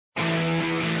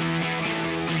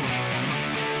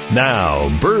Now,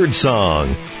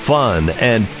 Birdsong. Fun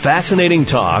and fascinating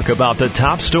talk about the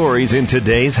top stories in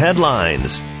today's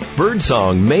headlines.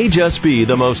 Birdsong may just be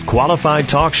the most qualified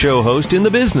talk show host in the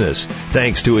business,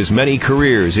 thanks to his many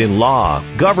careers in law,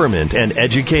 government, and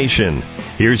education.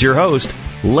 Here's your host,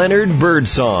 Leonard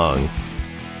Birdsong.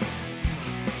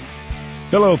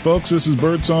 Hello, folks. This is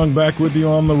Birdsong back with you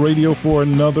on the radio for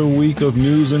another week of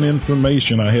news and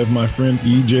information. I have my friend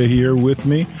EJ here with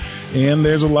me, and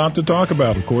there's a lot to talk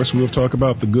about. Of course, we'll talk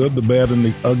about the good, the bad, and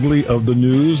the ugly of the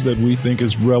news that we think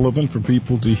is relevant for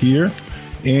people to hear.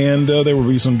 And there will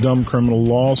be some dumb criminal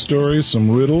law stories,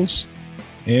 some riddles,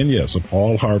 and yes, a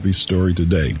Paul Harvey story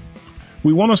today.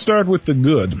 We want to start with the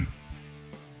good.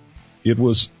 It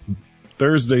was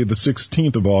Thursday, the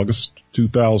 16th of August,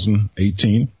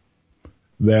 2018.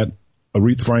 that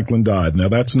Aretha Franklin died. Now,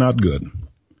 that's not good.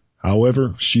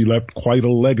 However, she left quite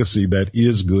a legacy that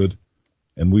is good,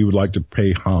 and we would like to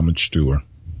pay homage to her.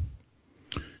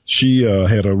 She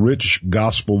had a rich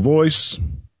gospel voice.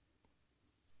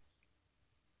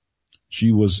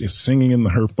 She was singing in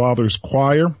her father's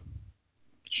choir.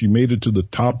 She made it to the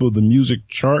top of the music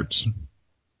charts,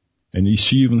 and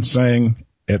she even sang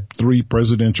at 3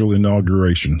 presidential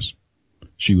inaugurations.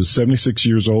 She was 76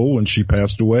 years old when she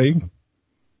passed away.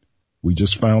 We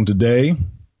just found today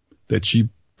that she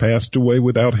passed away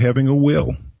without having a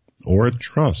will or a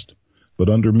trust. But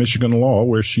under Michigan law,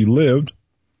 where she lived,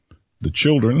 the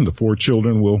 4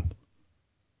 children will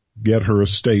get her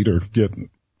estate or get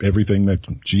everything that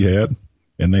she had,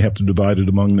 and they have to divide it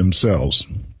among themselves.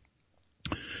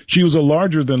 She was a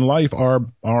larger-than-life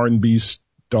R&B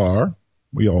star.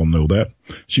 We all know that.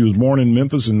 She was born in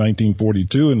Memphis in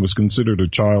 1942 and was considered a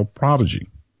child prodigy.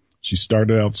 She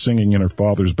started out singing in her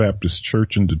father's Baptist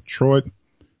church in Detroit,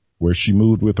 where she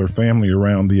moved with her family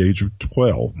around the age of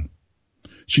 12.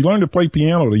 She learned to play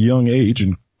piano at a young age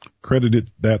and credited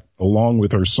that, along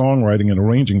with her songwriting and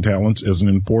arranging talents, as an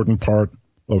important part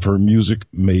of her music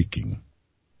making.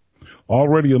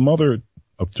 Already a mother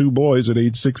of 2 boys at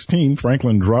age 16,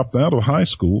 Franklin dropped out of high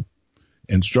school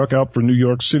and struck out for New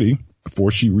York City before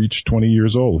she reached 20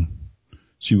 years old.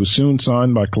 She was soon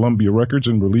signed by Columbia Records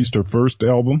and released her first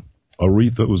album,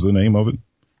 Aretha was the name of it,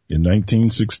 in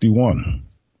 1961.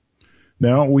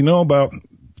 Now, we know about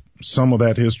some of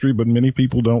that history, but many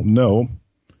people don't know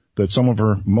that some of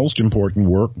her most important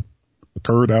work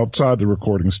occurred outside the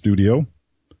recording studio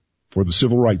for the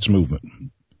civil rights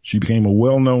movement. She became a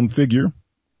well-known figure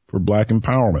for black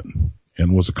empowerment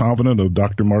and was a confidant of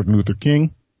Dr. Martin Luther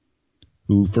King,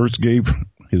 who first gave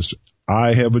his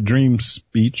I Have a Dream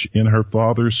speech in her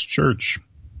father's church.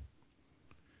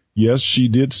 Yes, she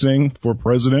did sing for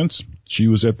presidents. She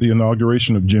was at the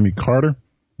inauguration of Jimmy Carter,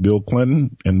 Bill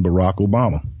Clinton, and Barack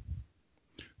Obama.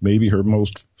 Maybe her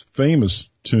most famous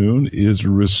tune is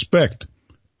Respect.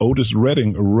 Otis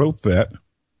Redding wrote that,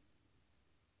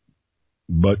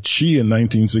 but she in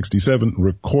 1967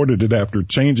 recorded it after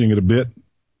changing it a bit,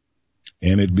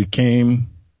 and it became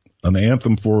an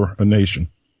anthem for a nation.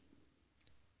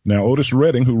 Now, Otis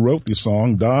Redding, who wrote the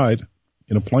song, died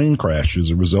in a plane crash. As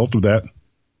a result of that,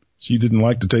 she didn't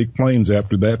like to take planes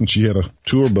after that, and she had a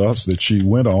tour bus that she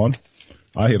went on.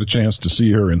 I had a chance to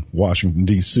see her in Washington,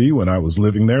 D.C. when I was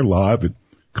living there live at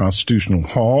Constitutional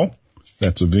Hall.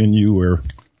 That's a venue where a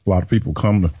lot of people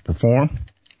come to perform.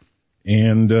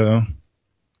 And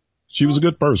she was a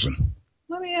good person.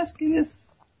 Let me ask you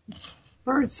this,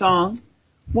 Birdsong.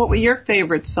 What were your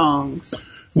favorite songs?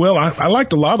 Well, I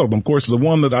liked a lot of them. Of course, the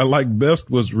one that I liked best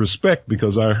was Respect,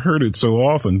 because I heard it so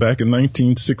often. Back in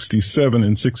 1967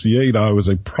 and 68, I was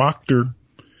a proctor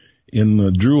in the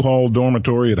Drew Hall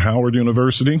dormitory at Howard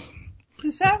University.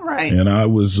 Is that right? And I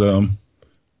was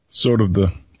sort of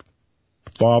the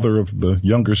father of the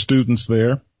younger students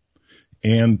there.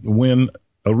 And when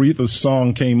Aretha's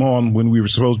song came on, when we were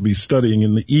supposed to be studying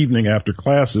in the evening after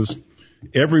classes,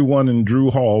 everyone in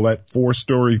Drew Hall, that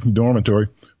 4-story dormitory,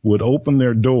 would open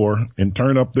their door and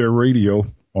turn up their radio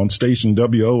on station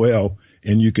WOL,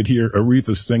 and you could hear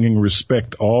Aretha singing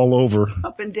Respect all over.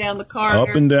 Up and down the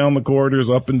corridor. Up and down the corridors,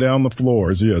 up and down the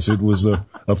floors. Yes, it was a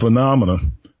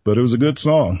phenomenon, but it was a good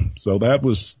song. So that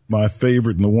was my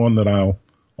favorite and the one that I'll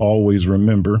always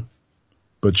remember.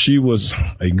 But she was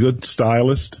a good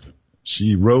stylist.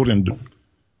 She wrote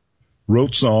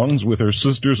songs with her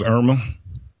sisters, Irma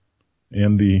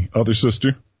and the other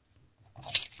sister,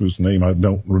 whose name I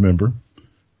don't remember.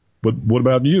 But what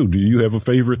about you? Do you have a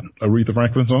favorite Aretha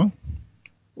Franklin song?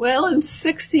 Well, in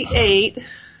 68,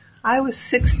 I was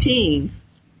 16.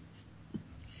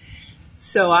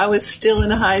 So I was still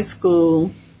in high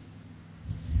school.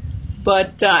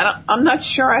 But I'm not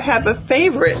sure I have a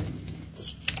favorite.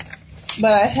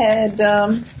 But I had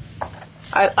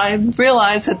I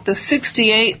realized that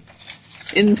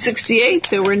in 68,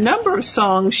 there were a number of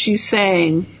songs she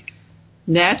sang.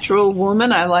 Natural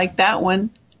Woman, I like that one.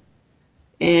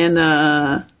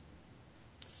 And,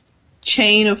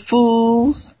 Chain of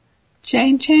Fools.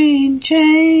 Chain, chain,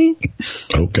 chain.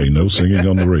 Okay, no singing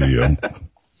on the radio.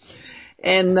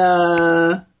 And,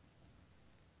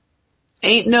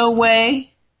 Ain't No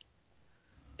Way.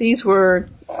 These were,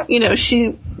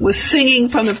 she was singing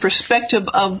from the perspective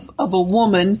of a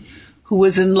woman who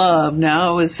was in love. Now,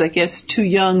 I was, I guess, too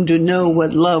young to know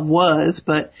what love was,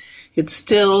 but it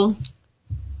still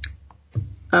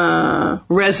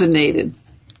resonated.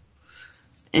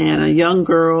 And a young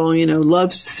girl,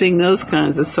 loves to sing those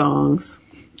kinds of songs.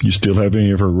 You still have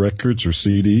any of her records or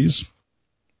CDs?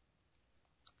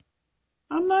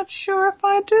 I'm not sure if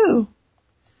I do.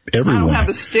 Everyone. I don't have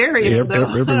a stereo, though.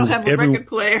 I don't have a record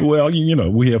player. Well,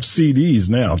 we have CDs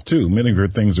now, too. Many of her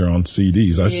things are on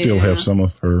CDs. I still have some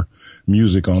of her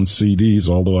music on CDs,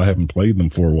 although I haven't played them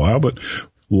for a while. But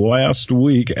last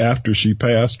week, after she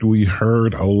passed, we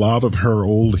heard a lot of her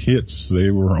old hits.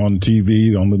 They were on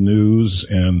TV, on the news,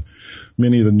 and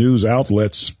many of the news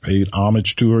outlets paid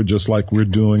homage to her, just like we're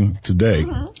doing today.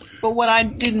 Mm-hmm. But what I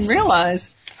didn't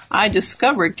realize, I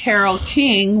discovered Carole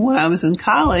King when I was in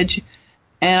college,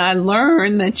 and I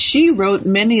learned that she wrote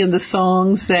many of the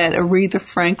songs that Aretha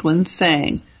Franklin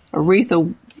sang.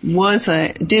 Aretha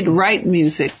did write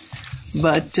music,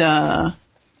 but I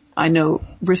know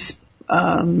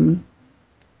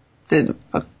that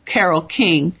Carole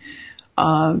King,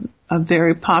 a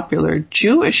very popular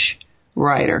Jewish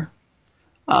writer,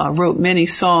 wrote many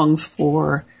songs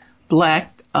for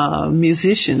black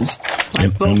musicians,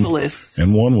 like vocalists.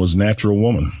 And one was Natural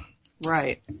Woman.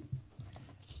 Right.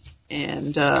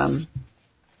 And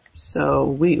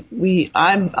so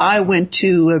I went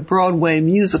to a Broadway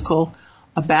musical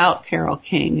about Carole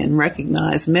King and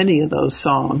recognized many of those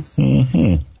songs,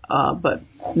 but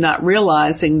not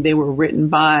realizing they were written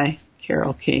by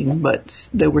CaroleKing, but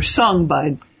they were sung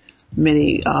by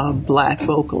many black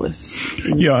vocalists.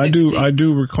 Yeah, I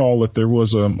do recall that there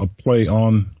was a play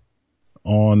on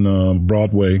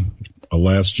Broadway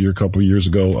last year, a couple of years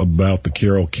ago, about the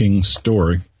Carole King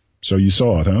story. So you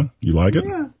saw it, huh? You like it?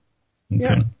 Yeah. Okay.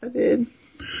 Yeah, I did.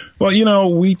 Well,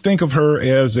 we think of her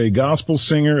as a gospel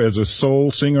singer, as a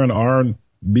soul singer, an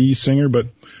R&B singer, but,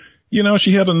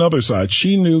 she had another side.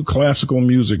 She knew classical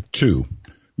music, too.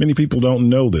 Many people don't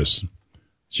know this.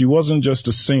 She wasn't just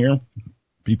a singer.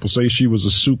 People say she was a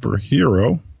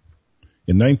superhero.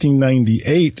 In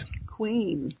 1998...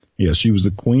 Queen. Yeah, she was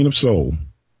the Queen of Soul.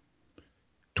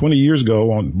 20 years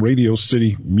ago on Radio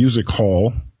City Music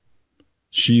Hall,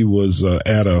 she was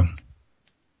at a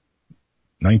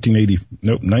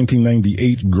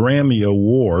 1998 Grammy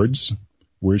Awards,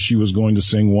 where she was going to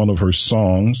sing one of her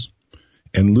songs.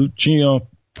 And Luciano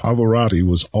Pavarotti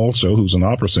who's an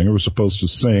opera singer, was supposed to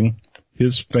sing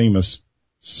his famous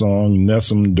song,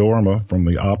 Nessun Dorma, from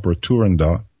the opera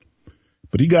Turandot.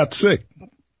 But he got sick.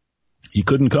 He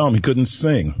couldn't come. He couldn't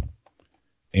sing.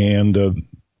 And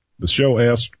the show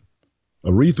asked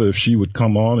Aretha if she would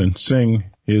come on and sing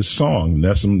his song,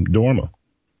 Nessun Dorma.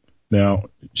 Now,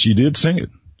 she did sing it,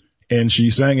 and she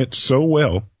sang it so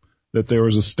well that there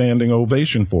was a standing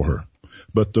ovation for her.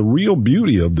 But the real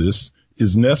beauty of this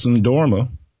is Nessun Dorma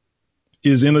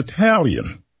is in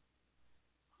Italian.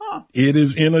 Huh. It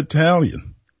is in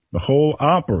Italian. The whole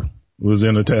opera was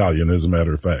in Italian, as a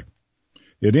matter of fact.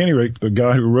 At any rate, the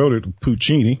guy who wrote it,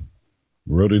 Puccini,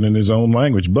 wrote it in his own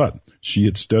language, but she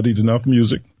had studied enough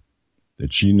music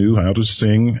that she knew how to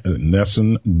sing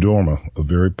Nessun Dorma, a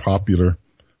very popular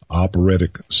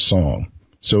operatic song.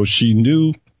 So she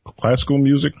knew classical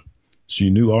music, she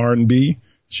knew R&B,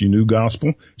 she knew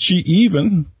gospel. She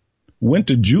even went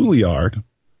to Juilliard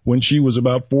when she was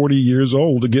about 40 years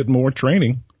old to get more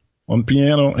training on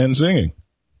piano and singing.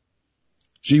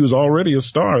 She was already a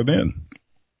star then.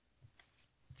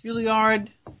 Juilliard?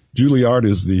 Juilliard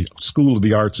is the School of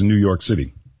the Arts in New York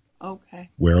City. Okay.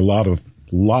 Where a lot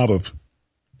of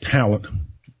talent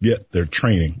get their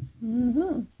training.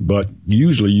 Mm-hmm. But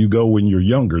usually you go when you're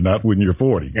younger, not when you're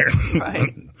 40.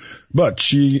 Right. But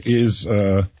she is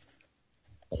was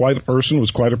quite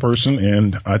a person,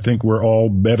 and I think we're all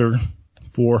better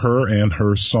for her and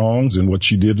her songs and what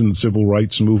she did in the civil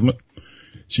rights movement.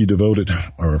 She devoted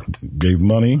or gave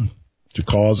money to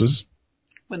causes.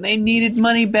 When they needed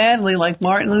money badly, like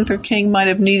Martin Luther King might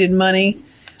have needed money,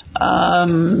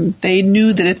 they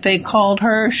knew that if they called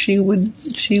her, she would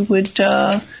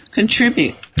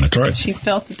contribute. That's right. She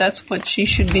felt that that's what she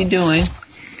should be doing.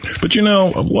 But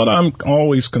what I'm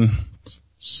always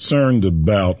concerned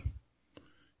about,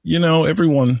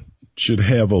 everyone should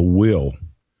have a will.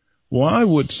 Why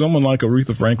would someone like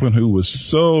Aretha Franklin, who was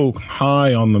so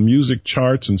high on the music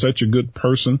charts and such a good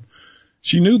person,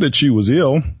 she knew that she was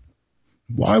ill.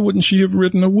 Why wouldn't she have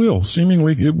written a will?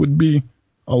 Seemingly it would be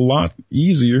a lot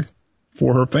easier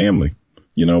for her family.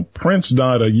 You know, Prince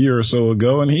died a year or so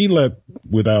ago, and he left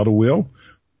without a will.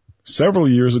 Several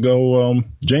years ago,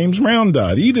 James Brown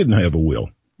died. He didn't have a will.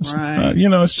 Right.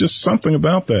 It's just something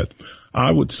about that. I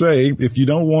would say if you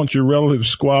don't want your relatives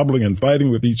squabbling and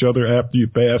fighting with each other after you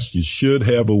pass, you should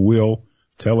have a will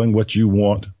telling what you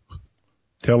want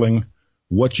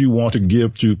to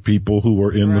give to people who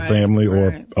are in the family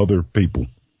or other people.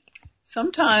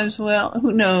 Sometimes, well,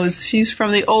 who knows? She's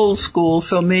from the old school,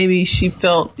 so maybe she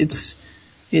felt it's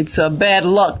bad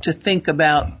luck to think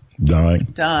about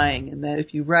dying, and that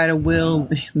if you write a will,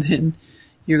 then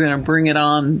you're going to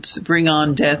bring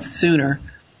on death sooner.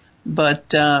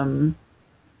 But I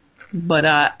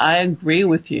agree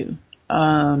with you.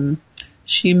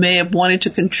 She may have wanted to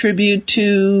contribute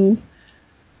to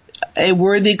a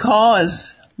worthy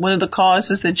cause, one of the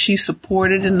causes that she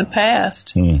supported in the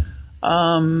past.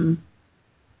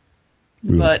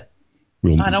 But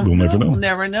we'll never know. We'll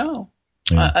never know.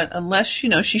 Yeah. Unless,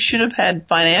 she should have had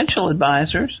financial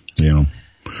advisors. Yeah.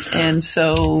 And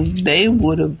so they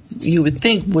you would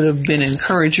think would have been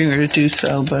encouraging her to do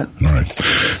so, but. Right.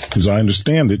 As I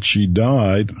understand it, she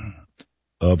died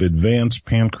of advanced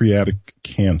pancreatic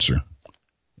cancer.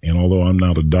 And although I'm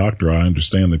not a doctor, I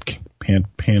understand that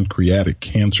pancreatic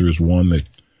cancer is one that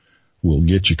will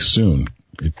get you soon.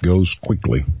 It goes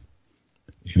quickly.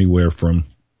 Anywhere from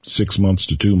 6 months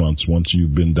to 2 months. Once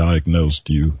you've been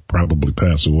diagnosed, you probably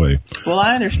pass away. Well,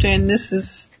 I understand this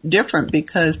is different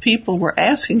because people were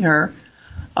asking her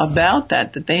about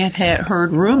that they had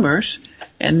heard rumors,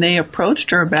 and they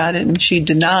approached her about it, and she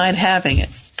denied having it.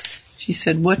 She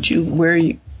said,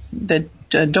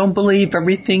 don't believe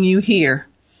everything you hear.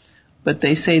 But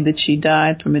they say that she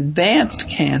died from advanced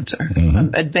cancer,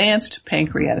 from advanced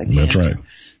pancreatic cancer. That's right.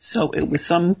 So it was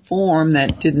some form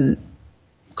that didn't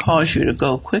cause you to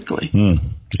go quickly.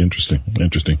 Interesting.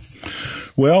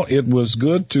 Well, it was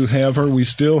good to have her. We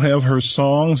still have her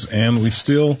songs, and we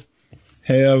still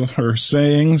have her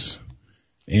sayings.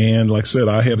 And like I said,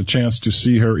 I had a chance to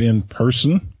see her in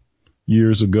person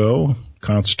years ago,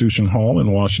 Constitution Hall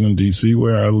in Washington, D.C.,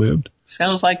 where I lived.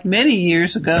 Sounds like many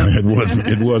years ago. It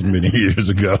was many years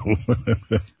ago.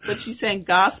 But she sang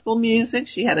gospel music.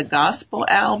 She had a gospel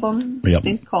album, I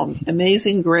think called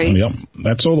Amazing Grace. Yep,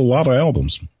 that sold a lot of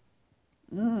albums.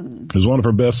 It was one of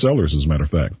her best sellers, as a matter of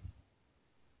fact.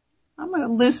 I'm going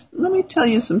to let me tell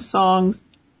you some songs.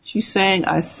 She sang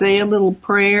I Say a Little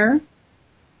Prayer.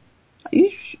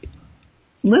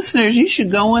 Listeners, you should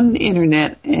go on the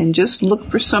internet and just look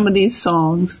for some of these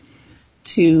songs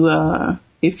to,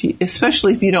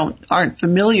 especially if you aren't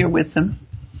familiar with them.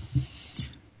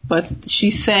 But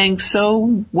she sang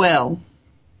so well,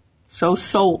 so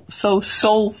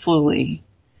soulfully.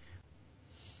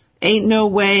 Ain't No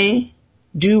Way,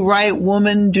 Do Right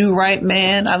Woman, Do Right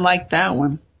Man. I like that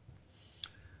one.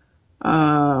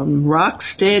 Rock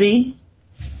Steady.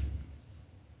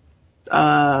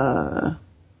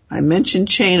 I mentioned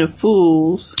Chain of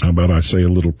Fools. How about I Say a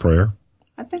Little Prayer?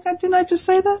 Didn't I just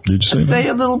say that? Did you say that? Say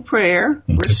a Little Prayer.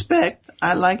 Okay. Respect.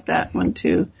 I like that one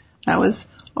too. That was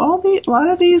a lot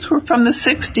of these were from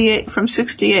 68.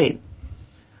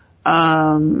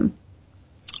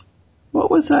 What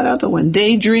was that other one?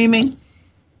 Daydreaming.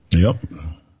 Yep.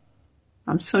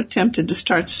 I'm so tempted to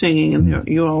start singing, and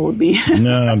you all would be.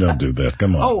 No, don't do that.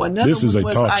 Come on. Oh, another this is a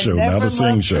talk show, not a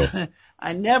sing show.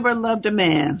 I never loved a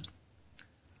man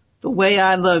the way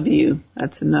I love you.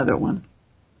 That's another one.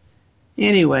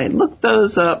 Anyway, look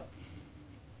those up.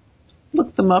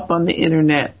 Look them up on the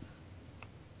internet.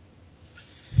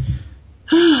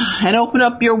 And open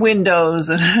up your windows.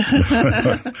 Or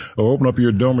open up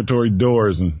your dormitory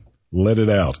doors and let it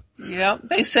out. Yep.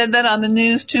 They said that on the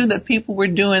news too, that people were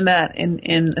doing that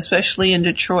especially in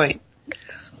Detroit.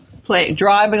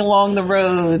 Driving along the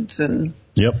roads and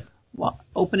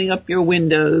opening up your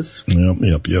windows.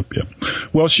 Yep.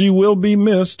 Well, she will be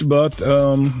missed, but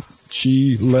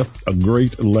she left a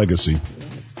great legacy.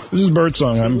 This is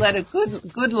Birdsong. She led a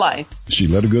good life. She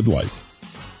led a good life.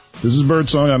 This is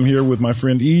Birdsong. I'm here with my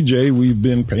friend EJ. We've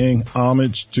been paying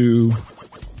homage to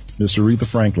Miss Aretha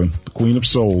Franklin, the Queen of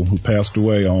Soul, who passed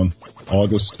away on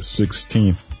August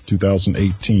 16th,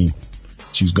 2018.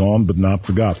 She's gone but not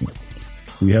forgotten.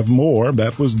 We have more.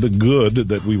 That was the good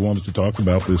that we wanted to talk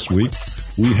about this week.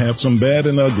 We have some bad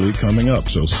and ugly coming up,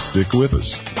 so stick with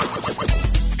us.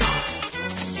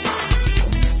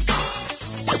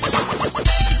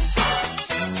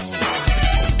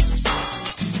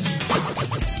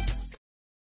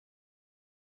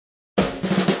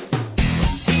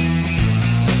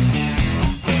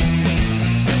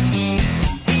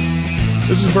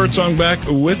 Mr. Birdsong back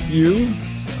with you.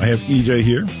 I have EJ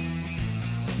here.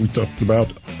 We talked about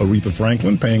Aretha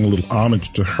Franklin, paying a little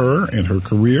homage to her and her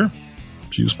career.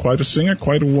 She was quite a singer,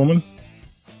 quite a woman,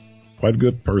 quite a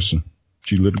good person.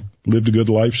 She lived a good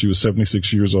life. She was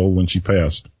 76 years old when she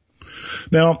passed.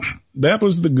 Now, that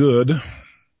was the good.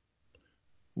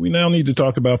 We now need to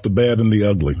talk about the bad and the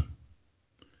ugly.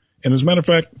 And as a matter of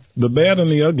fact, the bad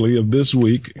and the ugly of this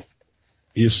week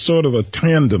is sort of a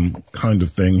tandem kind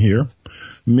of thing here.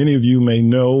 Many of you may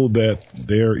know that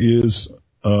there is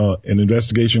an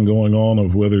investigation going on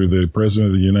of whether the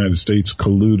President of the United States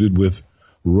colluded with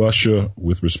Russia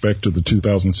with respect to the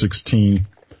 2016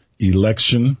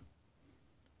 election.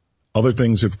 Other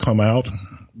things have come out.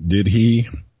 Did he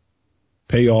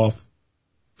pay off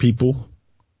people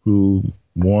who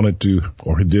wanted to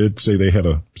or did say they had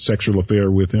a sexual affair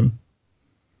with him?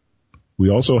 We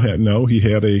also know he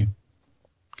had a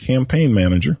campaign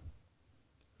manager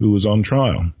who was on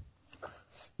trial.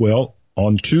 Well,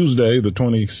 on Tuesday, the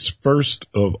 21st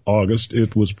of August,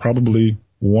 it was probably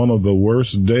one of the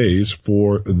worst days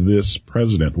for this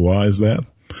president. Why is that?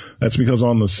 That's because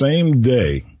on the same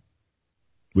day,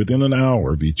 within an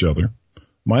hour of each other,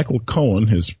 Michael Cohen,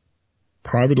 his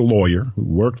private lawyer who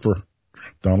worked for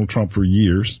Donald Trump for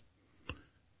years,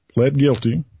 pled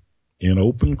guilty in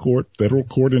open court, federal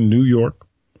court in New York,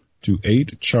 to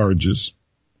 8 charges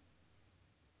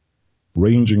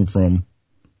ranging from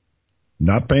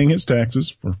not paying his taxes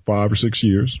for 5 or 6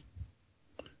 years,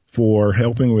 for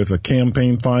helping with a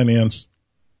campaign finance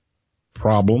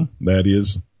problem, that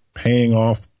is, paying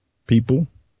off people,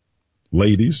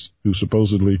 ladies, who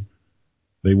supposedly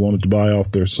they wanted to buy off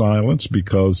their silence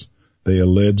because they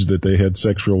alleged that they had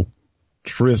sexual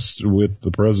trysts with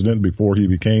the president before he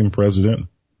became president.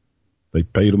 They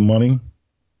paid him money.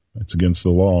 That's against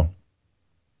the law.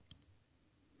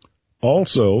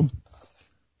 Also,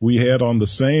 we had on the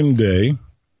same day,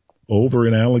 over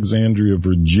in Alexandria,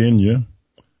 Virginia,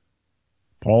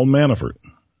 Paul Manafort,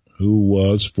 who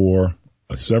was for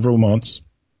several months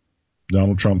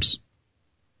Donald Trump's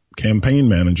campaign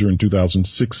manager in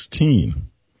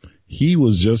 2016. He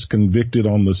was just convicted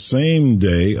on the same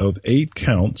day of 8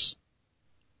 counts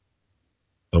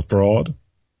of fraud,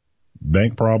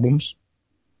 bank problems,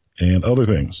 and other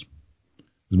things.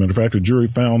 As a matter of fact, a jury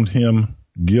found him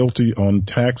guilty on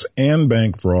tax and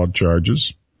bank fraud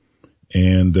charges,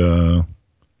 and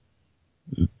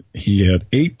he had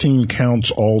 18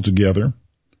 counts altogether.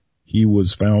 He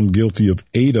was found guilty of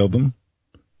 8 of them.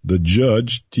 The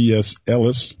judge, T.S.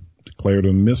 Ellis, declared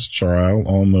a mistrial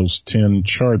on those 10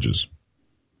 charges.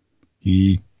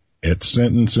 He, at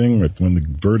sentencing, when the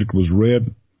verdict was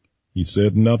read, he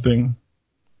said nothing.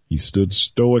 He stood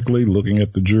stoically looking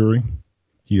at the jury.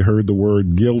 He heard the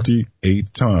word guilty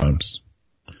 8 times.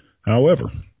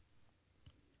 However,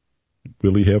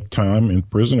 will he have time in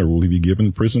prison, or will he be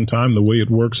given prison time? The way it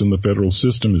works in the federal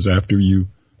system is after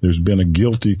there's been a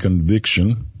guilty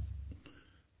conviction.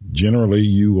 Generally,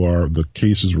 the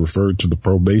case is referred to the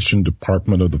probation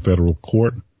department of the federal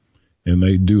court, and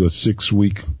they do a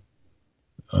 6-week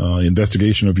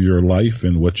investigation of your life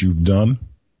and what you've done.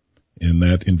 And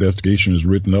that investigation is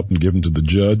written up and given to the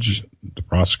judge, the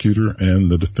prosecutor, and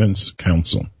the defense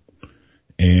counsel.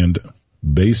 And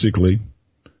basically,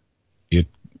 it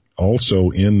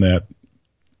also in that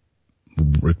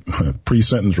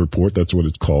pre-sentence report, that's what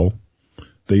it's called,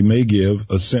 they may give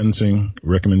a sentencing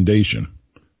recommendation.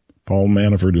 Paul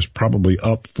Manafort is probably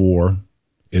up for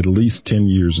at least 10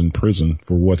 years in prison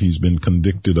for what he's been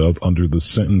convicted of under the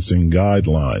sentencing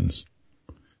guidelines.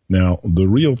 Now, the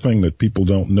real thing that people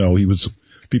don't know,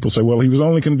 people say, well, he was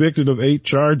only convicted of 8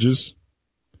 charges.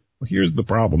 Well, here's the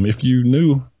problem. If you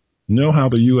know how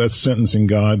the U.S. sentencing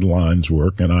guidelines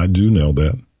work, and I do know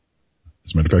that.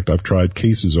 As a matter of fact, I've tried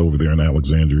cases over there in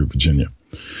Alexandria, Virginia.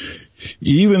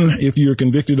 Even if you're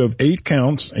convicted of 8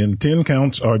 counts and 10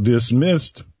 counts are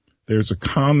dismissed, there's a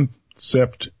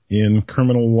concept in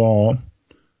criminal law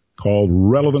called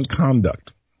relevant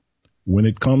conduct. When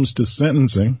it comes to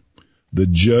sentencing, the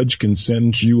judge can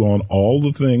sentence you on all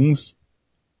the things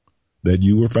that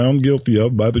you were found guilty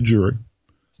of by the jury,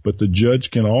 but the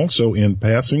judge can also, in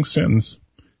passing sentence,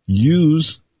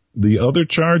 use the other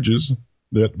charges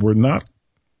that were not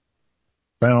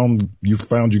found you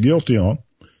guilty on.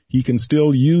 He can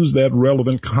still use that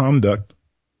relevant conduct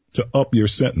to up your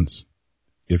sentence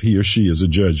if he or she, as a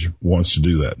judge, wants to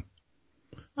do that.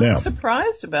 I'm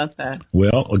surprised about that.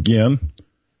 Well, again,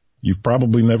 you've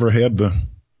probably never had the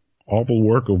awful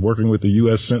work of working with the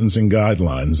U.S. sentencing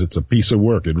guidelines. It's a piece of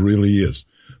work. It really is.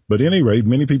 But at any rate,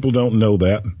 many people don't know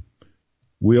that.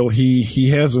 Well, he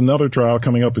has another trial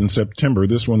coming up in September.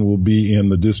 This one will be in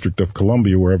the District of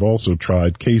Columbia, where I've also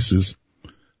tried cases.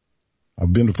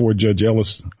 I've been before Judge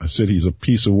Ellis. I said he's a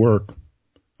piece of work.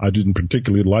 I didn't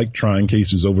particularly like trying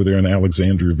cases over there in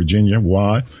Alexandria, Virginia.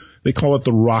 Why? They call it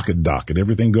the rocket docket.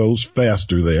 Everything goes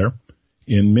faster there.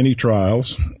 In many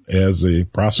trials, as a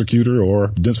prosecutor or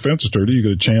defense attorney, you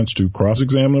get a chance to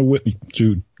cross-examine a witness,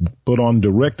 to put on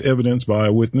direct evidence by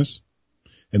a witness,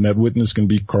 and that witness can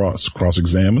be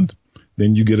cross-examined.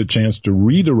 Then you get a chance to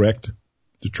redirect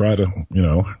to try to,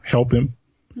 help him.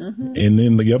 Mm-hmm. And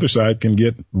then the other side can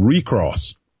get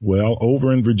recross. Well,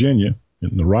 over in Virginia,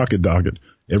 in the rocket docket,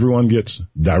 everyone gets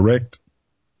direct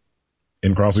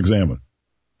and cross-examine.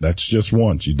 That's just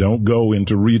once. You don't go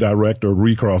into redirect or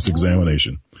recross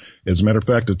examination. As a matter of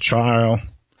fact, a trial,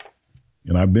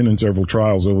 and I've been in several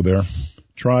trials over there,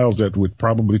 trials that would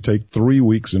probably take 3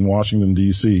 weeks in Washington,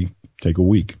 D.C., take a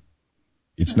week.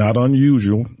 It's not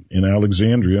unusual in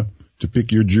Alexandria to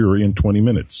pick your jury in 20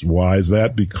 minutes. Why is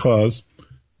that? Because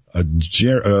a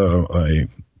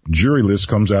jury list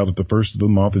comes out at the first of the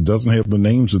month. It doesn't have the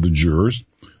names of the jurors,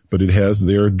 but it has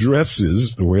their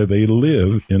addresses where they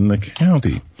live in the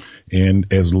county.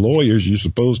 And as lawyers, you're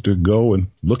supposed to go and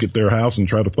look at their house and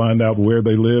try to find out where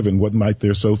they live and what might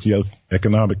their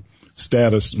socioeconomic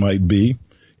status might be.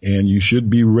 And you should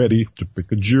be ready to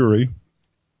pick a jury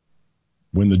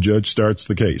when the judge starts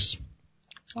the case.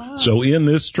 Wow. So in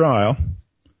this trial,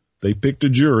 they picked a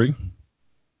jury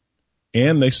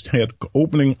and they had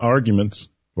opening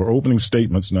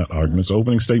statements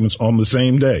on the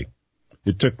same day.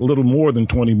 It took a little more than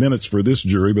 20 minutes for this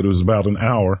jury, but it was about an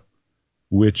hour,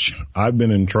 which I've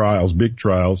been in trials, big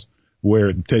trials, where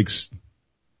it takes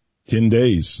 10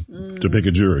 days to pick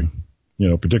a jury,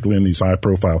 particularly in these high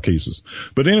profile cases.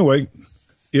 But anyway,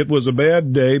 it was a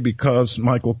bad day because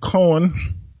Michael Cohen,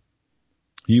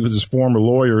 he was his former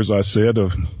lawyer, as I said,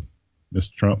 of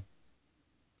Mr. Trump,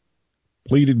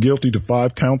 pleaded guilty to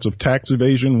 5 counts of tax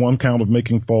evasion, 1 count of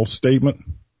making false statement,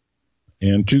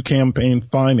 and 2 campaign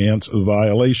finance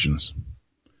violations.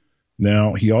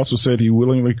 Now, he also said he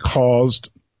willingly caused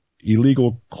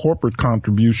illegal corporate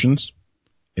contributions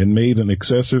and made an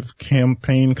excessive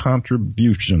campaign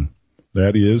contribution.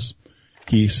 That is,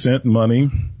 he sent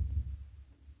money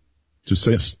to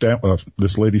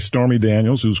this lady Stormy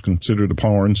Daniels, who's considered a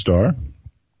porn star,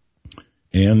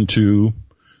 and to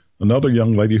another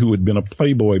young lady who had been a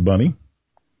Playboy bunny,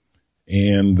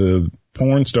 and the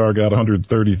porn star got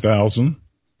 $130,000.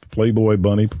 The Playboy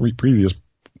bunny, previous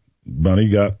bunny,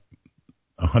 got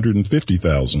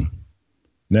 $150,000.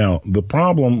 Now, the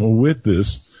problem with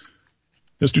this,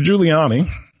 Mr.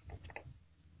 Giuliani,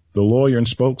 the lawyer and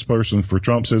spokesperson for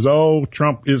Trump, says,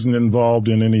 Trump isn't involved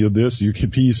in any of this. He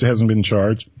hasn't been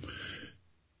charged.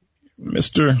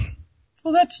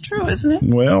 Well, that's true, isn't it?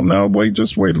 Well, no, wait.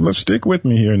 Let's stick with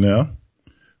me here now.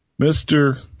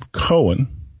 Mr. Cohen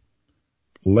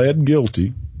pled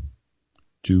guilty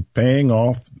to paying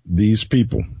off these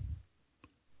people.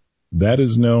 That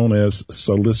is known as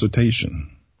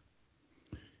solicitation.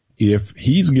 If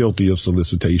he's guilty of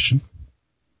solicitation,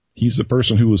 he's the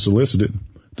person who was solicited.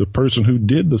 The person who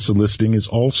did the soliciting is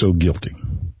also guilty.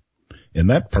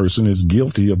 And that person is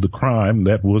guilty of the crime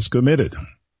that was committed.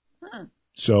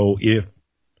 So if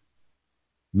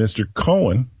Mr.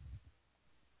 Cohen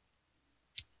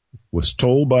was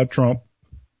told by Trump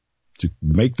to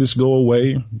make this go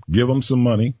away, give him some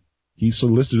money, he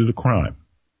solicited a crime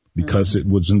because it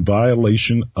was in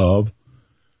violation of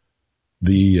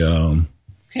the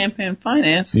campaign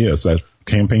finance. Yes, that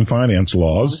campaign finance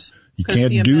laws. You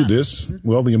can't do this. Mm-hmm.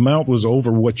 Well, the amount was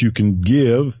over what you can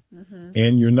give,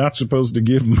 and you're not supposed to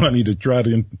give money to try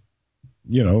to,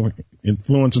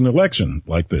 influence an election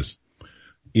like this.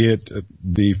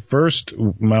 The first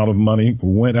amount of money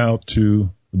went out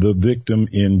to the victim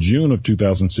in June of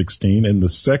 2016, and the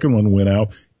second one went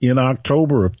out in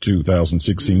October of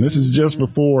 2016. This is just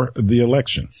before the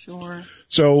election. Sure.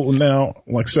 So now,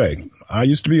 like I say, I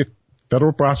used to be a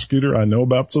federal prosecutor. I know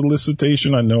about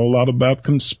solicitation. I know a lot about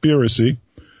conspiracy.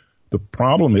 The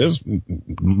problem is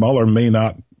Mueller may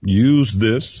not use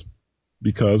this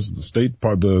because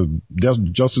the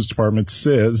Justice Department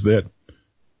says that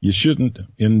you shouldn't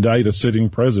indict a sitting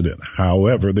president.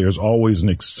 However, there's always an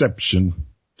exception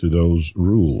to those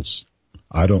rules.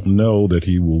 I don't know that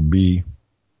he will be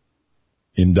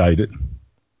indicted.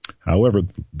 However,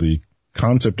 the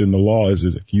concept in the law is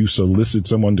that if you solicit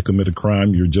someone to commit a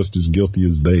crime, you're just as guilty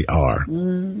as they are.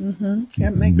 Mm-hmm.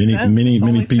 That makes sense.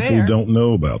 Many people don't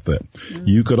know about that. Mm-hmm.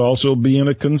 You could also be in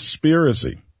a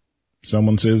conspiracy.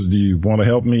 Someone says, do you want to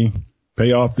help me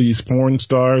pay off these porn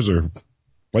stars or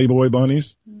Playboy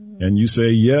bunnies? Mm-hmm. and you say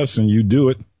yes and you do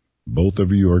it, both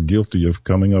of you are guilty of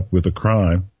coming up with a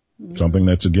crime, something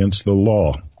that's against the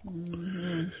law.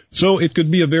 So it could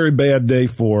be a very bad day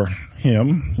for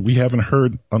him. We haven't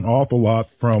heard an awful lot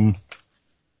from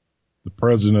the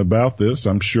president about this.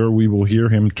 I'm sure we will hear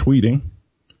him tweeting,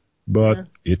 but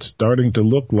it's starting to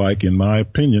look like, in my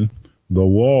opinion, the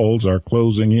walls are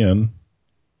closing in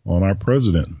on our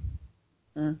president.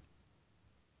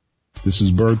 This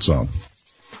is Birdsong.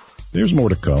 There's more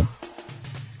to come.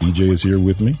 EJ is here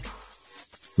with me.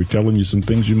 We're telling you some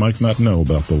things you might not know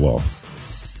about the law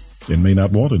and may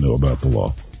not want to know about the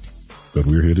law, but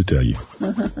we're here to tell you.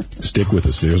 Stick with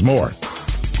us. There's more.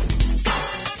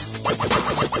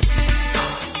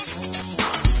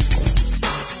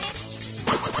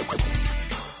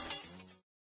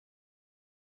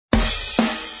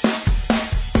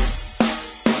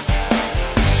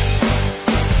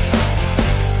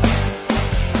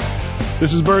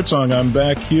 This is Birdsong. I'm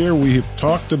back here. We have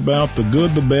talked about the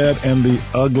good, the bad, and the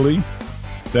ugly.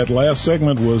 That last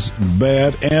segment was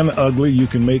bad and ugly. You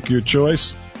can make your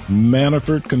choice.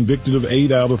 Manafort convicted of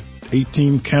 8 out of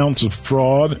 18 counts of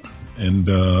fraud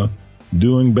and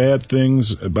doing bad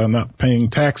things by not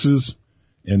paying taxes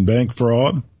and bank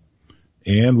fraud.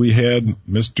 And we had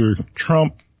Mr.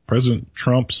 Trump, President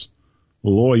Trump's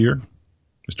lawyer,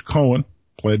 Mr. Cohen,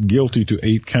 pled guilty to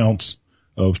 8 counts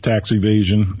of tax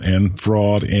evasion and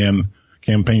fraud and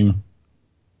campaign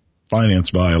finance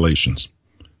violations.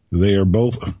 They are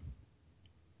both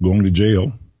going to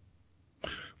jail.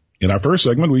 In our first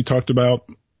segment, we talked about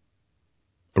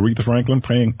Aretha Franklin,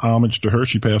 paying homage to her.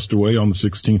 She passed away on the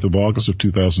 16th of August of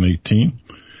 2018.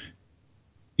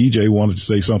 EJ wanted to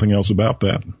say something else about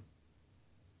that.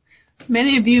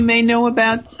 Many of you may know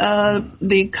about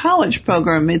the college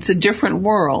program. It's a different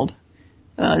world.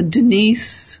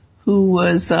 Denise, who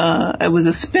was it was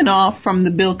a spin-off from the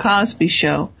Bill Cosby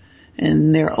show,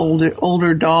 and their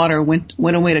older daughter went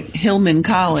away to Hillman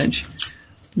College,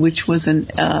 which was an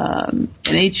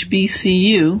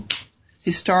HBCU,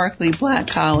 historically black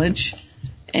college,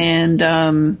 and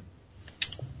the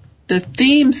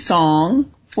theme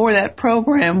song for that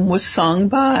program was sung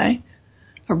by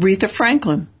Aretha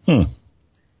Franklin.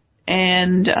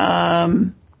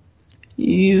 And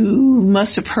you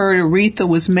must have heard Aretha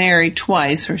was married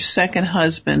twice. Her second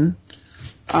husband,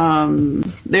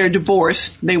 they were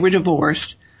divorced,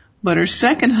 but her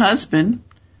second husband,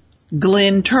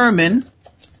 Glenn Turman,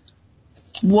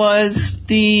 was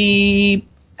the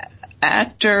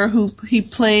actor who he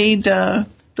played the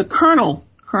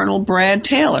Colonel Brad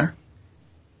Taylor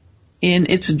in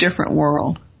It's a Different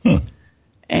World.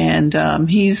 And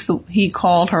he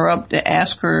called her up to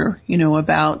ask her,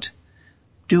 about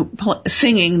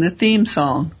singing the theme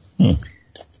song. Good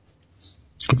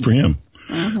for him.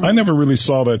 I never really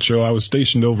saw that show. I was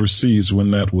stationed overseas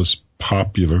when that was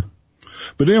popular.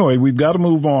 But anyway, we've got to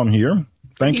move on here.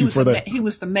 Thank you for that. He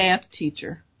was the math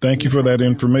teacher. Thank you for that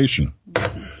information.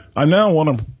 I now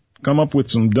want to come up with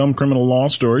some dumb criminal law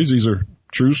stories. These are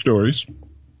true stories.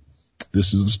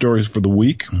 This is the stories for the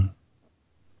week.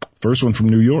 First one from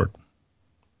New York.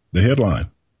 The headline,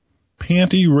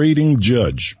 panty-raiding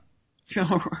judge.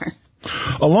 All right.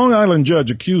 A Long Island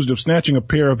judge accused of snatching a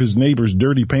pair of his neighbor's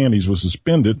dirty panties was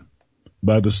suspended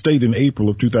by the state in April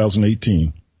of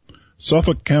 2018.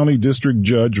 Suffolk County District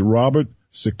Judge Robert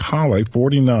Cicale,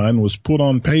 49, was put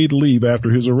on paid leave after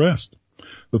his arrest.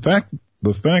 The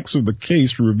facts of the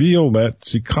case reveal that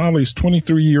Cicale's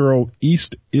 23-year-old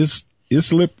East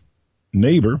Islip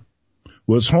neighbor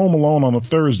was home alone on a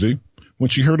Thursday when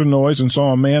she heard a noise and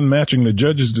saw a man matching the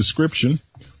judge's description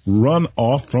run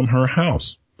off from her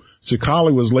house.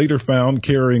 Cicale was later found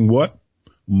carrying what?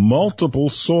 Multiple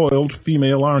soiled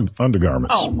female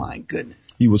undergarments. Oh, my goodness.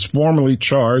 He was formally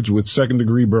charged with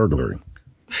second-degree burglary.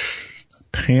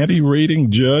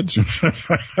 Panty-raiding judge?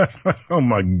 Oh,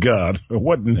 my God.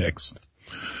 What next?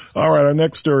 All right, our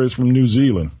next story is from New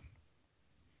Zealand.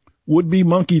 Would-be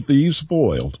monkey thieves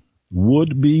foiled.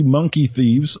 Would-be monkey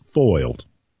thieves foiled.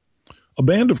 A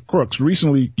band of crooks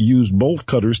recently used bolt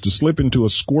cutters to slip into a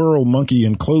squirrel monkey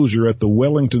enclosure at the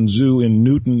Wellington Zoo in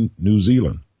Newton, New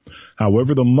Zealand.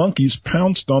 However, the monkeys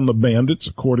pounced on the bandits,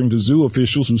 according to zoo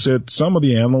officials who said some of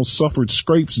the animals suffered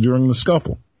scrapes during the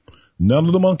scuffle. None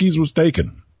of the monkeys was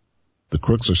taken. The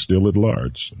crooks are still at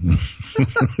large.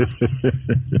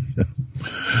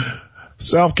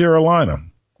 South Carolina.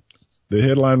 The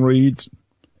headline reads,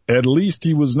 "At least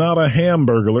he was not a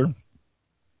hamburglar."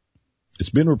 It's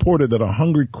been reported that a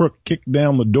hungry crook kicked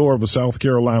down the door of a South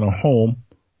Carolina home,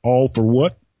 all for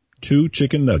what? 2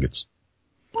 chicken nuggets.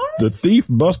 What? The thief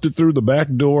busted through the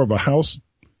back door of a house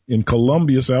in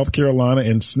Columbia, South Carolina,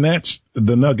 and snatched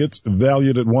the nuggets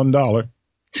valued at $1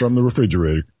 from the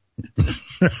refrigerator.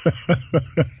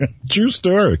 True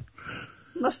story.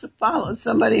 Must have followed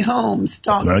somebody home,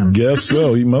 stalked I them. guess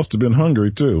so. He must have been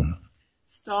hungry, too.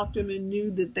 Stalked them and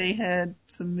knew that they had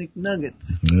some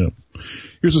McNuggets. Yeah.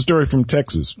 Here's a story from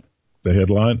Texas. The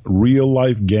headline, Real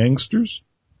Life Gangsters.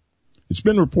 It's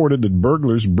been reported that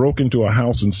burglars broke into a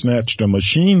house and snatched a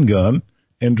machine gun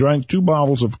and drank 2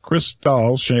 bottles of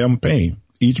Cristal champagne.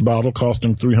 Each bottle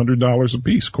costing $300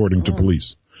 apiece, according to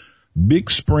police.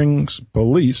 Big Springs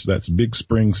Police, that's Big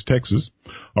Springs, Texas,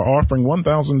 are offering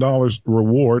 $1,000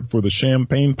 reward for the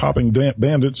champagne-popping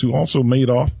bandits who also made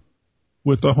off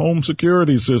with the home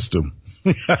security system.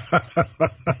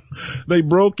 They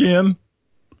broke in,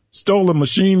 stole a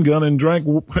machine gun, and drank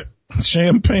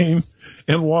champagne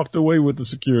and walked away with the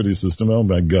security system. Oh,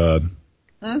 my God.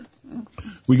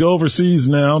 We go overseas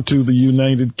now to the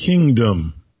United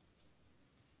Kingdom.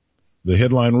 The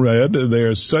headline read,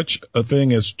 there's such a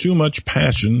thing as too much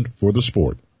passion for the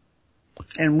sport.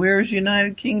 And where's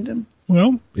United Kingdom?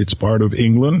 Well, it's part of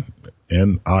England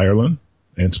and Ireland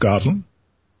and Scotland.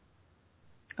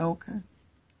 Okay.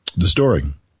 The story.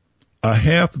 A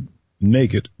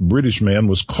half-naked British man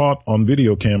was caught on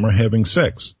video camera having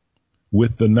sex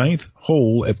with the 9th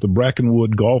hole at the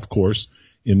Brackenwood golf course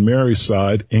in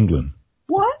Merseyside, England.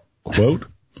 What? Quote,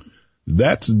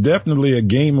 that's definitely a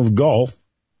game of golf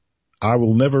I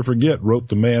will never forget, wrote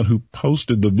the man who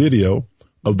posted the video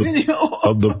of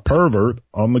the pervert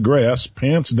on the grass,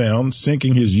 pants down,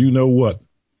 sinking his you-know-what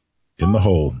in the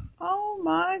hole. Oh,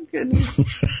 my goodness.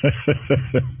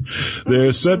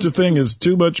 There's such a thing as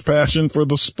too much passion for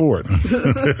the sport.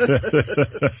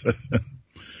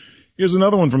 Here's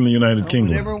another one from the United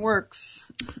Kingdom. Whatever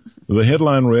works. The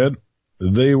headline read,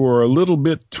 they were a little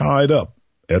bit tied up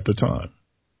at the time.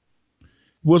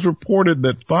 It was reported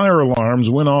that fire alarms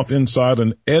went off inside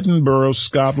an Edinburgh,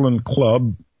 Scotland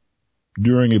club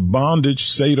during a bondage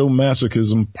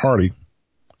sadomasochism party,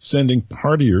 sending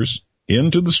partiers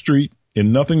into the street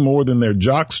in nothing more than their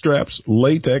jock straps,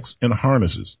 latex, and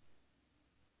harnesses.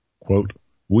 Quote,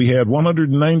 we had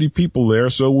 190 people there,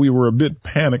 so we were a bit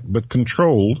panicked but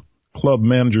controlled, club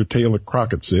manager Taylor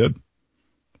Crockett said.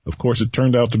 Of course, it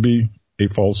turned out to be a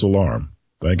false alarm.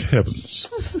 Thank heavens.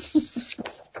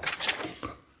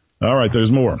 All right,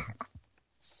 there's more.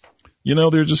 You know,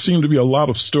 there just seem to be a lot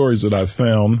of stories that I've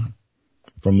found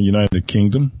from the United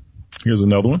Kingdom. Here's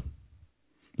another one.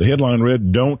 The headline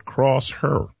read, don't cross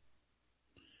her.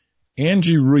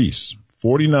 Angie Reese,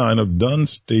 49, of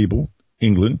Dunstable,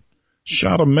 England,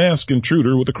 shot a masked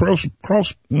intruder with a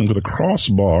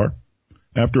crossbar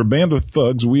after a band of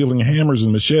thugs wielding hammers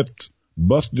and machetes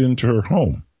busted into her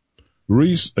home.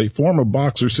 Reese, a former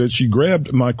boxer, said she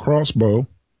grabbed my crossbow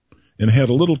and had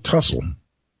a little tussle.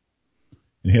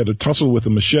 And had a tussle with a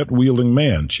machete-wielding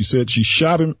man. She said she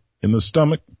shot him in the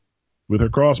stomach with her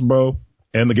crossbow,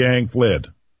 and the gang fled.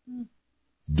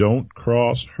 Don't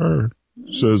cross her,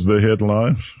 says the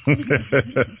headline.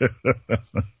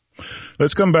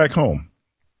 Let's come back home.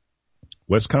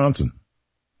 Wisconsin.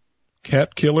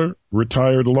 Cat killer,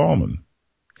 retired lawman.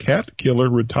 Cat killer,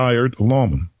 retired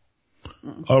lawman.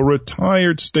 A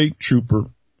retired state trooper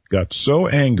got so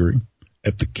angry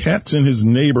at the cats in his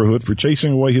neighborhood for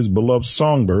chasing away his beloved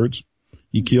songbirds,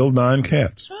 he killed 9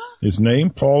 cats. His name,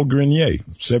 Paul Grenier,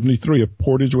 73, of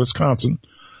Portage, Wisconsin,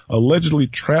 allegedly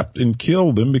trapped and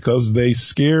killed them because they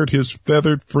scared his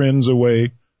feathered friends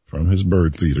away from his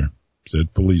bird feeder,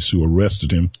 said police who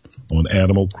arrested him on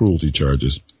animal cruelty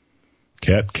charges.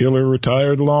 Cat killer,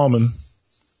 retired lawman.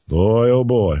 Boy, oh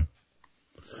boy.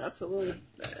 That's a little,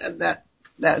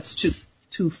 that's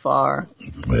too far.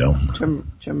 Well,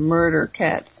 to murder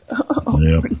cats.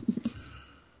 Yeah.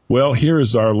 Well, here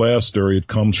is our last story. It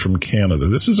comes from Canada.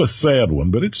 This is a sad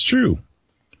one, but it's true.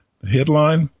 The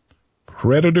headline,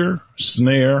 Predator,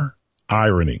 Snare,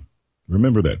 Irony.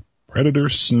 Remember that. Predator,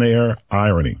 Snare,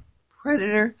 Irony.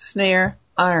 Predator, Snare,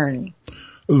 Irony.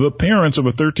 The parents of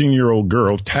a 13-year-old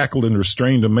girl tackled and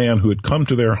restrained a man who had come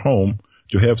to their home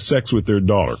to have sex with their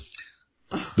daughter.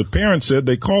 The parents said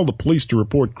they called the police to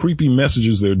report creepy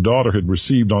messages their daughter had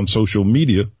received on social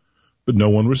media, but no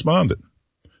one responded.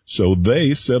 So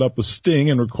they set up a sting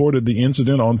and recorded the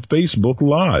incident on Facebook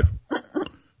Live.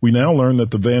 We now learn that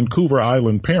the Vancouver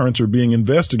Island parents are being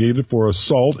investigated for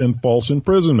assault and false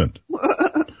imprisonment.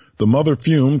 The mother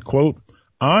fumed, quote,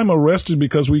 I'm arrested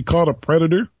because we caught a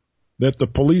predator that the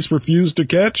police refused to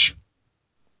catch.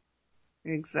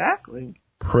 Exactly.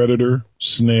 Predator,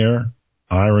 snare,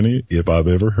 irony, if I've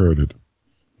ever heard it.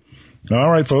 All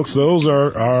right, folks, those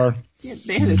are our... Yeah,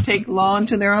 they had to take law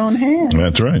into their own hands.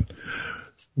 That's right.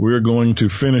 We're going to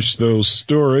finish those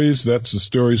stories. That's the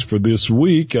stories for this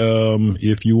week.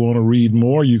 If you want to read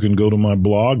more, you can go to my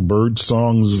blog,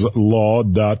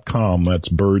 birdsongslaw.com. That's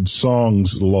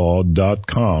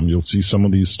birdsongslaw.com. You'll see some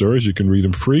of these stories. You can read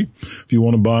them free. If you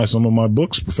want to buy some of my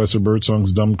books, Professor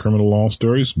Birdsong's Dumb Criminal Law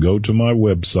Stories, go to my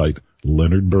website,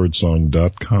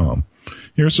 leonardbirdsong.com.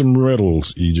 Here's some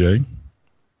riddles, EJ.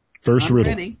 First I'm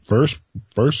riddle. Ready. First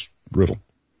riddle.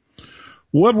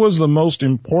 What was the most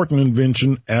important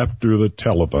invention after the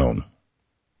telephone?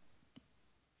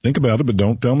 Think about it, but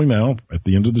don't tell me now. At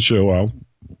the end of the show, I'll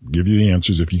give you the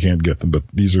answers if you can't get them, but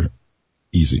these are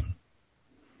easy.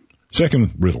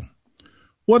 Second riddle.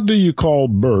 What do you call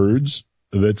birds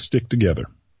that stick together?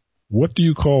 What do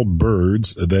you call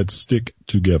birds that stick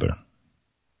together?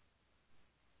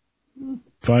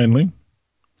 Finally,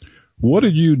 what do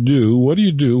you do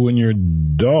when your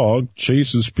dog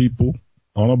chases people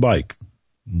on a bike?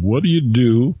 What do you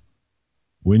do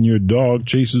when your dog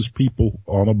chases people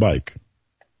on a bike?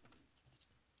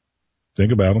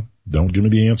 Think about them. Don't give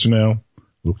me the answer now.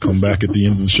 We'll come back at the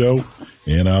end of the show,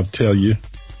 and I'll tell you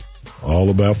all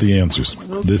about the answers.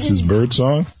 Okay. This is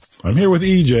Birdsong. I'm here with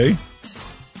EJ.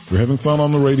 We're having fun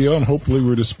on the radio, and hopefully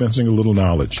we're dispensing a little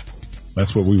knowledge.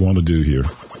 That's what we want to do here.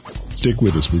 Stick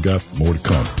with us. We got more to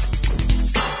come.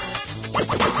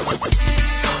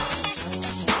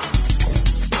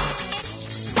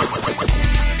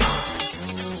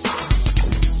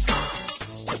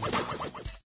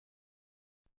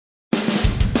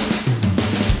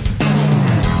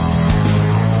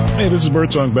 Hey, this is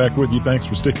Birdsong back with you. Thanks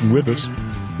for sticking with us.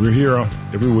 We're here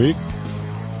every week.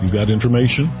 You've got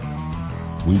information.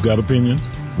 We've got opinions.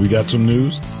 We got some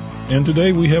news. And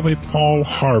today we have a Paul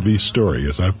Harvey story.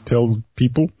 As I tell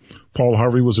people, Paul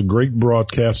Harvey was a great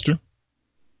broadcaster.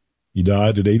 He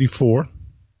died at 84.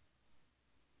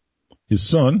 His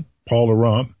son, Paul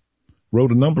Arant,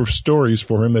 wrote a number of stories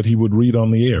for him that he would read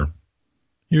on the air.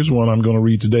 Here's one I'm going to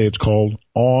read today. It's called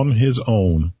On His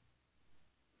Own.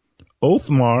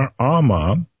 Othmar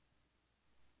Ahmad,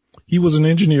 he was an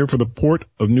engineer for the Port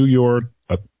of New York.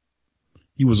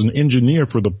 He was an engineer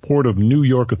for the Port of New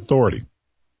York Authority.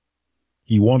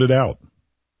 He wanted out.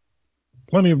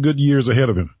 Plenty of good years ahead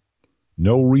of him.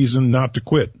 No reason not to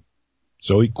quit.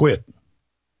 So he quit.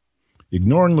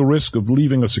 Ignoring the risk of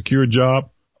leaving a secure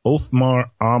job, Othmar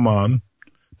Ahmad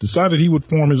decided he would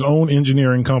form his own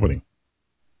engineering company.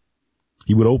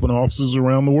 He would open offices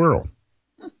around the world.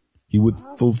 He would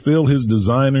fulfill his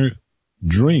designer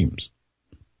dreams,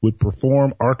 would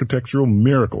perform architectural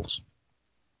miracles.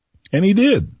 And he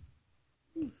did.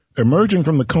 Emerging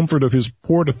from the comfort of his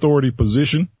Port Authority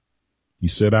position, he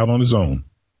set out on his own.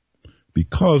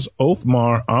 Because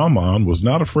Othmar Ahmad was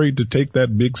not afraid to take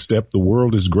that big step, the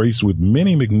world is graced with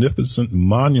many magnificent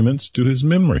monuments to his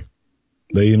memory.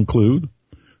 They include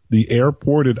the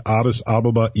airport at Addis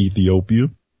Ababa, Ethiopia,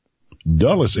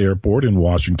 Dulles Airport in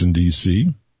Washington,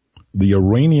 D.C., the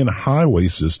Iranian highway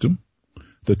system,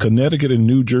 the Connecticut and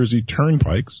New Jersey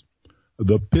turnpikes,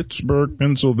 the Pittsburgh,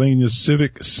 Pennsylvania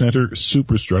Civic Center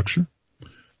superstructure,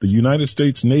 the United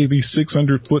States Navy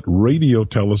 600-foot radio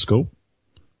telescope,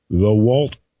 the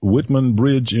Walt Whitman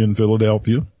Bridge in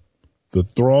Philadelphia, the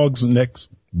Throgs Neck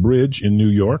Bridge in New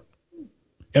York,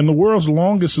 and the world's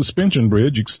longest suspension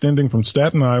bridge extending from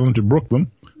Staten Island to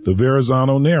Brooklyn, the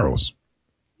Verrazano Narrows.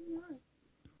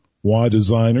 Why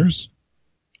designers,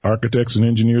 architects, and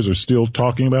engineers are still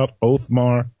talking about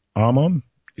Othmar Ahmad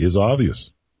is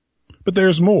obvious. But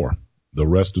there's more, the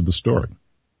rest of the story.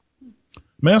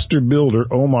 Master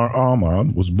builder Omar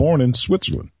Ahmad was born in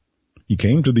Switzerland. He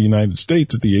came to the United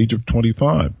States at the age of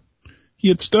 25. He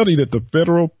had studied at the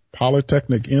Federal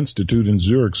Polytechnic Institute in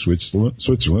Zurich,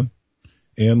 Switzerland,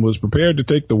 and was prepared to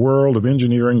take the world of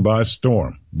engineering by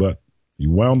storm, but he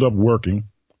wound up working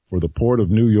for the Port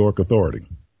of New York Authority.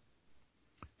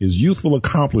 His youthful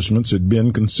accomplishments had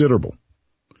been considerable.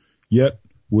 Yet,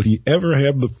 would he ever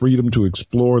have the freedom to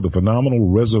explore the phenomenal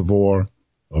reservoir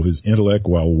of his intellect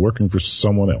while working for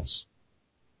someone else?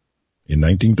 In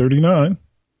 1939,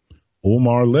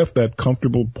 Omar left that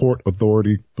comfortable Port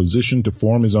Authority position to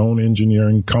form his own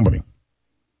engineering company.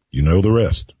 You know the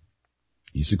rest.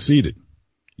 He succeeded.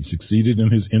 He succeeded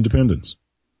in his independence.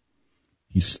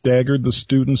 He staggered the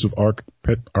students of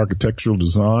architectural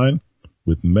design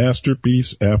with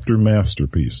masterpiece after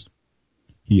masterpiece.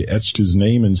 He etched his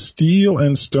name in steel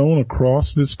and stone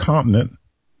across this continent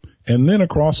and then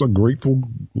across a grateful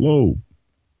globe.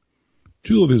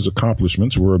 Two of his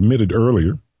accomplishments were omitted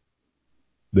earlier.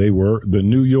 They were the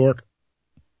New York's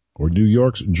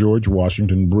George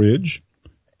Washington Bridge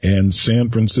and San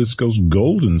Francisco's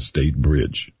Golden State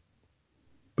Bridge.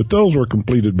 But those were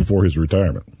completed before his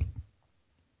retirement.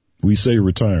 We say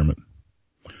retirement.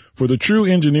 For the true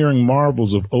engineering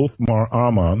marvels of Othmar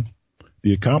Ammann,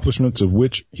 the accomplishments of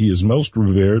which he is most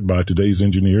revered by today's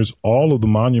engineers, all of the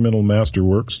monumental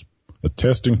masterworks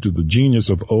attesting to the genius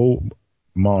of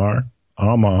Othmar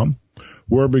Ammann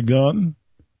were begun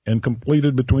and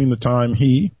completed between the time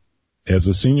he, as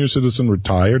a senior citizen,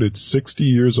 retired at 60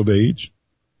 years of age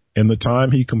and the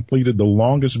time he completed the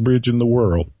longest bridge in the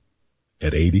world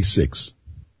at 86.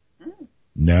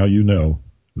 Now you know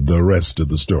the rest of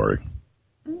the story.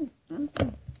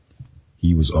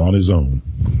 He was on his own.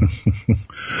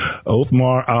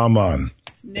 Othmar Ammann.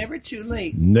 It's never too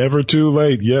late. Never too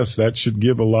late. Yes, that should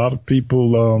give a lot of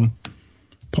people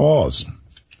pause.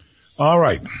 All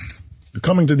right. We're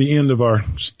coming to the end of our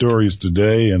stories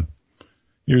today, and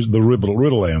here's the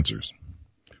riddle answers.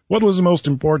 What was the most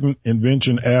important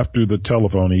invention after the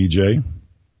telephone, EJ?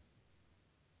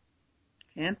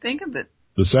 Can't think of it.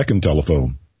 The second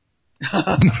telephone.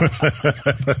 That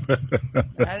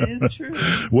is true.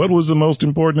 What was the most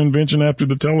important invention after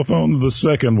the telephone? The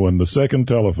second one, the second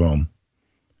telephone.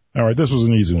 All right, this was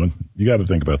an easy one. You got to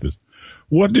think about this.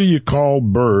 What do you call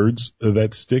birds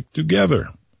that stick together?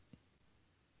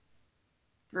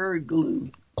 Bird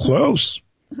glue. Close.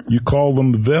 You call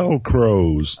them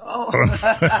Velcros. Oh.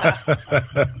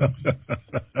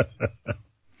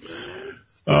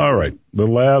 All right, the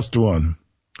last one.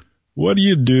 What do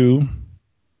you do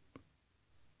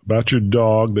about your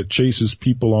dog that chases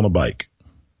people on a bike?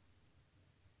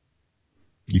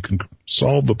 You can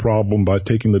solve the problem by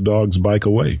taking the dog's bike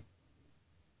away.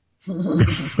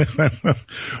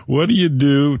 What do you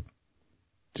do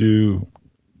to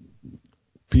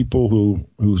people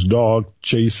whose dog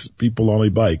chase people on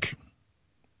a bike?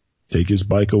 Take his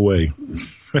bike away.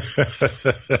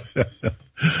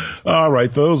 All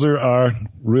right, those are our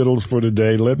riddles for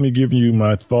today. Let me give you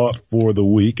my thought for the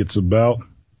week. It's about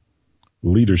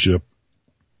leadership.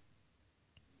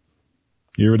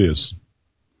 Here it is.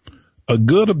 A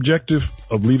good objective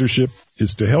of leadership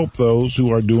is to help those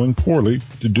who are doing poorly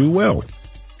to do well,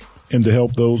 and to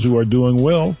help those who are doing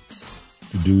well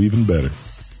to do even better.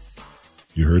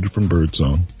 You heard it from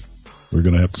Birdsong. We're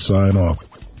going to have to sign off.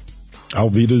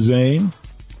 Auf Wiedersehen.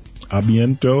 A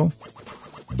biento.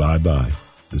 Bye-bye.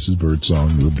 This is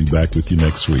Birdsong. We'll be back with you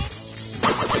next week.